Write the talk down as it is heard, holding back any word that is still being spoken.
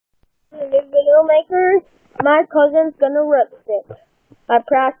New video makers, my cousin's gonna ripstick. I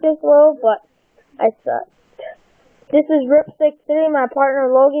practiced well, but I sucked. This is Ripstick 3, my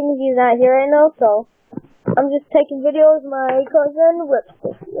partner Logan, he's not here right now, so I'm just taking videos of my cousin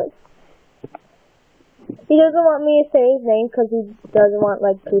Ripstick. He doesn't want me to say his name because he doesn't want,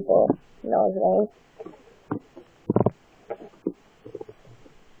 like, people to know his name.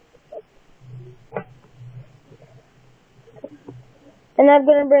 And I'm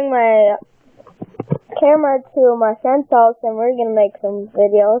gonna bring my camera to my friend's house and we're gonna make some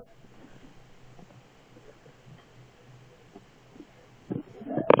videos.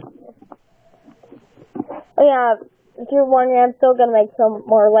 Oh yeah, if you're wondering, I'm still gonna make some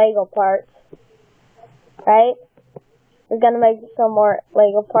more Lego parts. Right? We're gonna make some more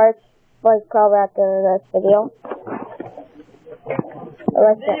Lego parts, like probably after this video.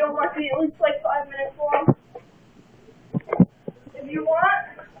 The video must be at least like 5 minutes long. If you want,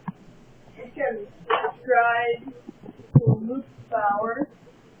 you can subscribe to Luke Bauer.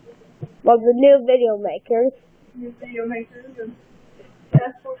 Well, the new video makers. New video makers, and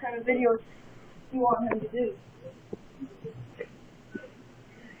that's what kind of videos you want him to do.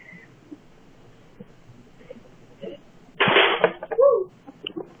 Woo!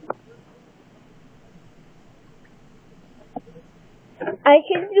 I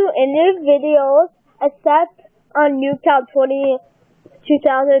can do any videos except on Nuketown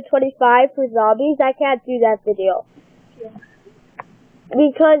 2025 for zombies. I can't do that video. Yeah.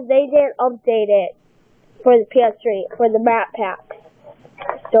 Because they didn't update it for the PS3, for the map pack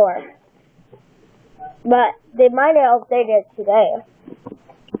store. But they might have updated it today.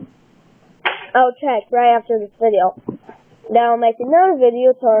 I'll check right after this video. Then I'll make another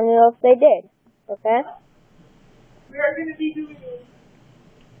video telling you if they did. Okay? We are going to be doing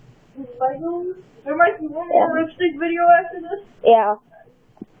Legos. There might be one more Ripstick video after this. Yeah.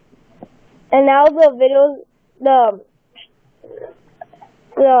 And now the videos,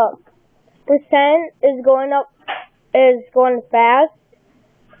 the percent is going up, is going fast.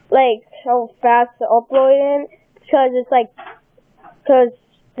 Like, how fast to upload it. Because it's like, because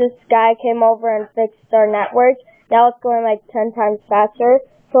this guy came over and fixed our network. Now it's going like 10 times faster.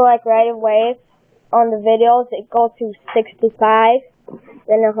 So like right away on the videos, it goes to 65,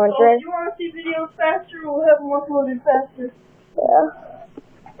 then 100. So if you want to see videos faster, we'll have them uploaded faster. Yeah.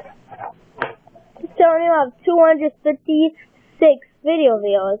 It's telling you I have 256 video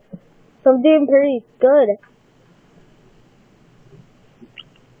views. So I'm doing pretty good.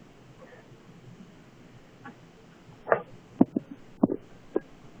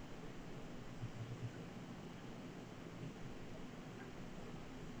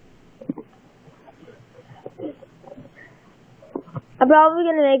 I'm probably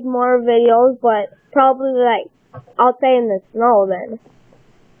gonna make more videos, but probably like, I'll say in the snow then.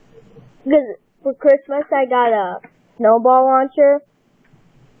 Because for Christmas I got a snowball launcher.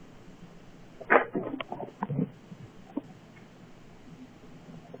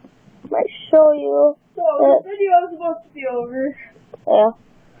 Might show you. So the video is about to be over. Yeah.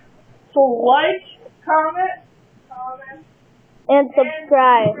 So like, comment, And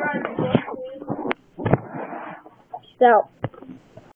subscribe. And subscribe. So.